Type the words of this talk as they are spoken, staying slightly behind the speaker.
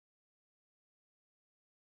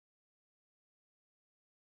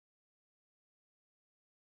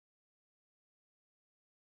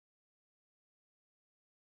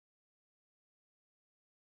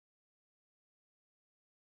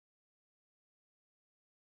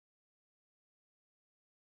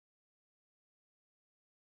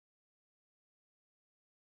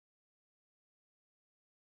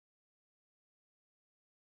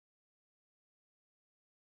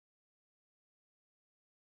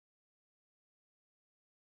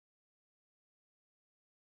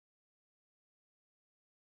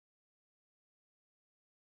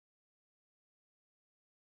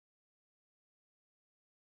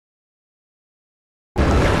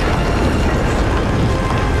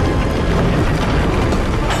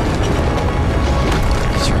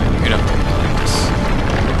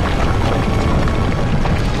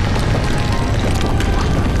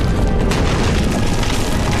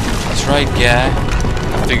guy.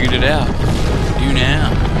 I figured it out. You now.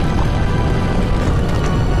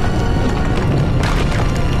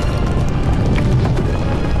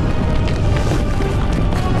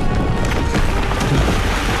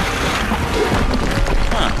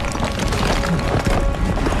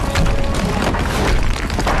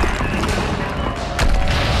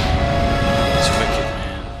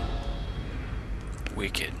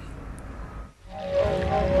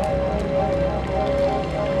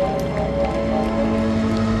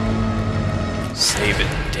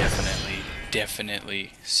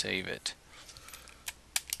 Definitely save it.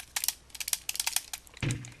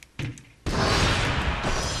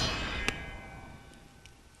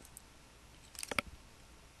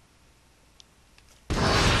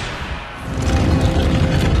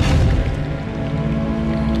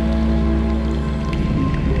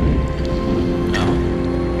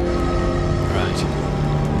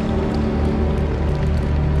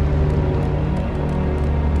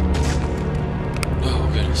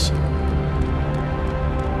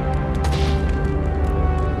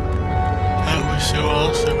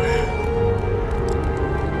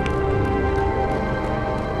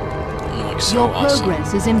 Your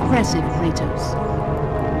progress is impressive, Kratos.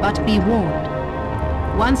 But be warned.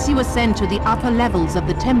 Once you ascend to the upper levels of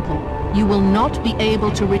the temple, you will not be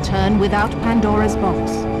able to return without Pandora's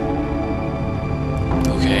box.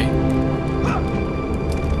 Okay.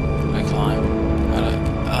 I climb.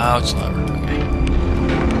 Oh, it's lever. Okay.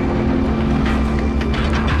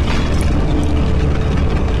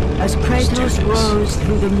 As Kratos rose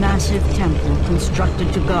through the massive temple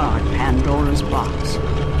constructed to guard Pandora's box,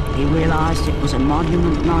 he realized it was a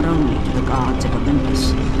monument not only to the gods of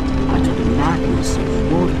Olympus, but to the madness of the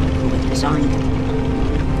warrior who had designed it.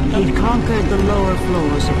 He'd conquered the lower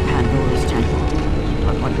floors of Pandora's temple,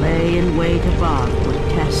 but what lay in wait above would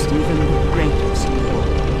test even the greatest of all.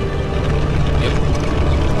 Yep.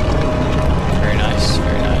 Very nice,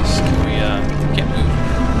 very nice. Can we, can't move.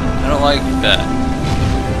 I don't like that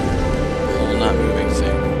whole not moving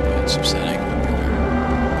thing. That's upsetting.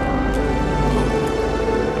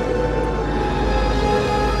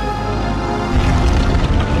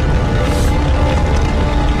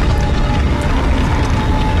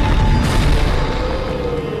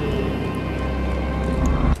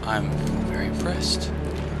 I'm very impressed.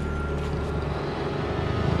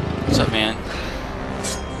 What's up, man?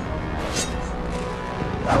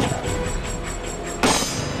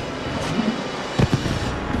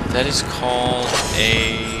 That is called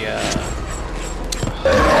a,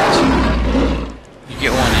 you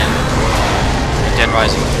get one in Dead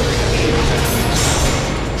Rising 3.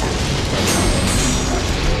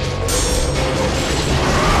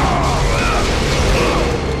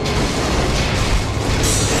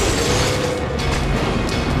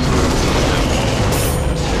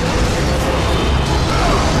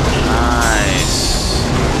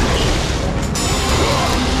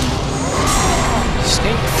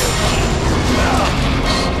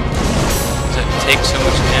 Take so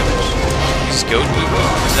much damage. Use goat movement?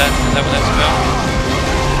 Is that what that's about?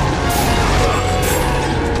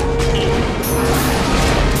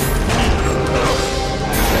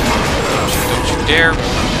 Don't you dare! No.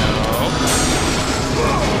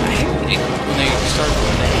 I hate when they start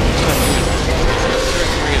moving.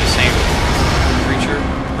 Three of the same creature,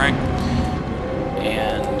 right?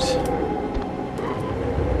 And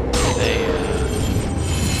they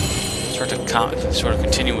start to sort of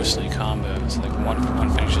continuously combo. It's like one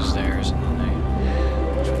finishes theirs, and then they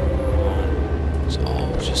move on. It's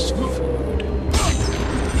all just food.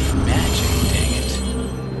 Magic, dang it.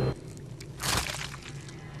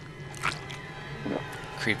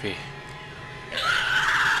 Creepy.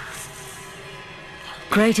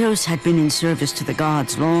 Kratos had been in service to the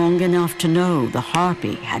gods long enough to know the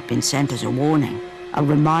Harpy had been sent as a warning, a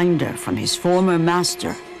reminder from his former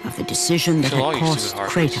master of the decision that had cost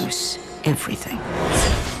Kratos everything.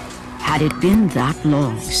 Had it been that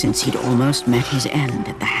long since he'd almost met his end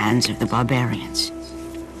at the hands of the barbarians?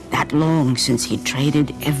 That long since he'd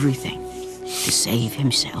traded everything to save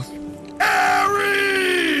himself?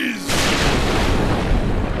 Ares!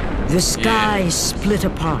 The sky split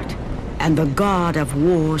apart, and the god of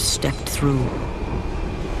war stepped through.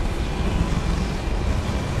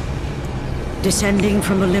 Descending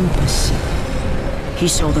from Olympus, he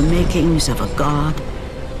saw the makings of a god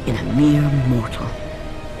in a mere mortal.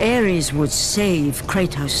 Ares would save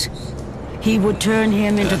Kratos. He would turn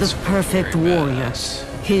him into the perfect warrior,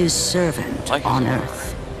 his servant on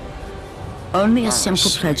Earth. Only a simple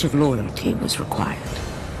pledge of loyalty was required.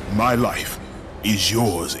 My life is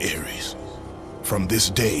yours, Ares. From this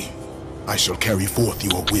day, I shall carry forth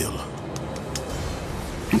your will.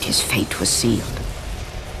 and his fate was sealed.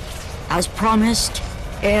 As promised,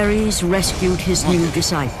 Ares rescued his new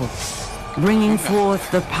disciple, bringing forth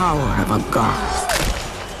the power of a god,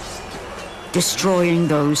 destroying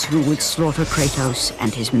those who would slaughter Kratos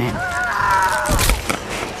and his men.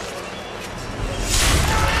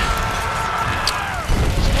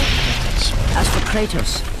 As for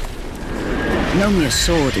Kratos, no mere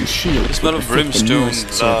sword and shield It's not a could defeat the brimstone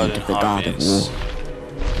newest servant of the god of armies. war.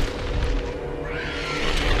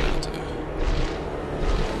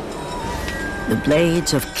 The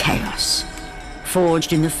blades of chaos,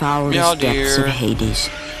 forged in the foulest depths of Hades.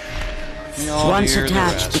 Once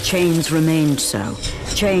attached, the chains remained so,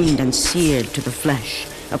 chained and seared to the flesh,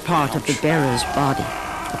 a part of the bearer's body,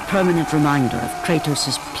 a permanent reminder of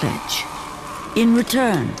Kratos' pledge. In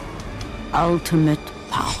return, ultimate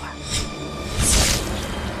power.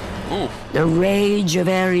 Ooh. The rage of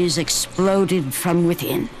Ares exploded from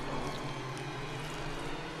within.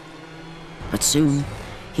 But soon,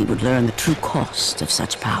 he would learn the true cost of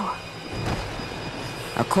such power.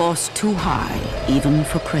 A cost too high even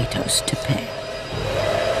for Kratos to pay.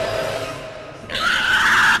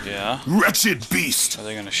 Yeah. Wretched beast! Are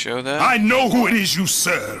they gonna show that? I know who it is you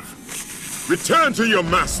serve. Return to your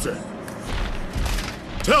master.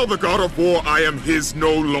 Tell the god of war I am his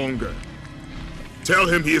no longer. Tell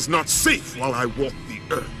him he is not safe while I walk the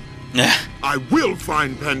earth. Yeah. I will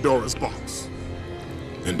find Pandora's box.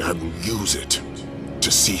 And I will use it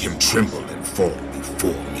to see him tremble and fall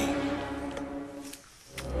before me.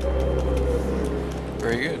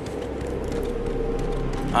 Very good.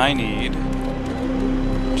 I need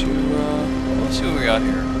to, let's see what we got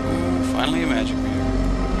here. Ooh, finally a magic meter.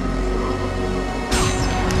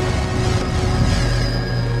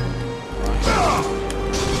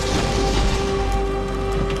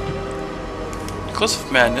 Cliffs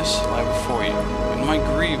of Madness lie before you. In my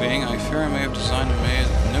grieving, I fear I may have designed a maze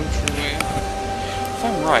with no true way out. If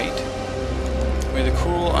I'm right, may the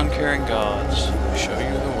cruel, uncaring gods show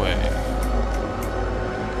you the way.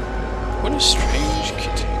 What a strange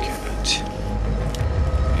kitty cat.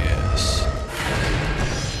 Yes.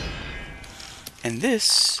 And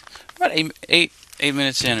this, about eight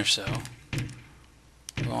minutes in or so,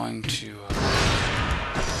 I'm going to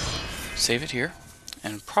save it here.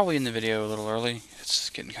 And probably in the video a little early. It's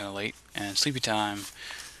getting kind of late, and sleepy time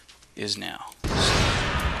is now. So,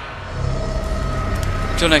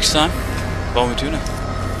 until next time, Bowman Tuna.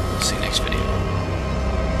 See you next video.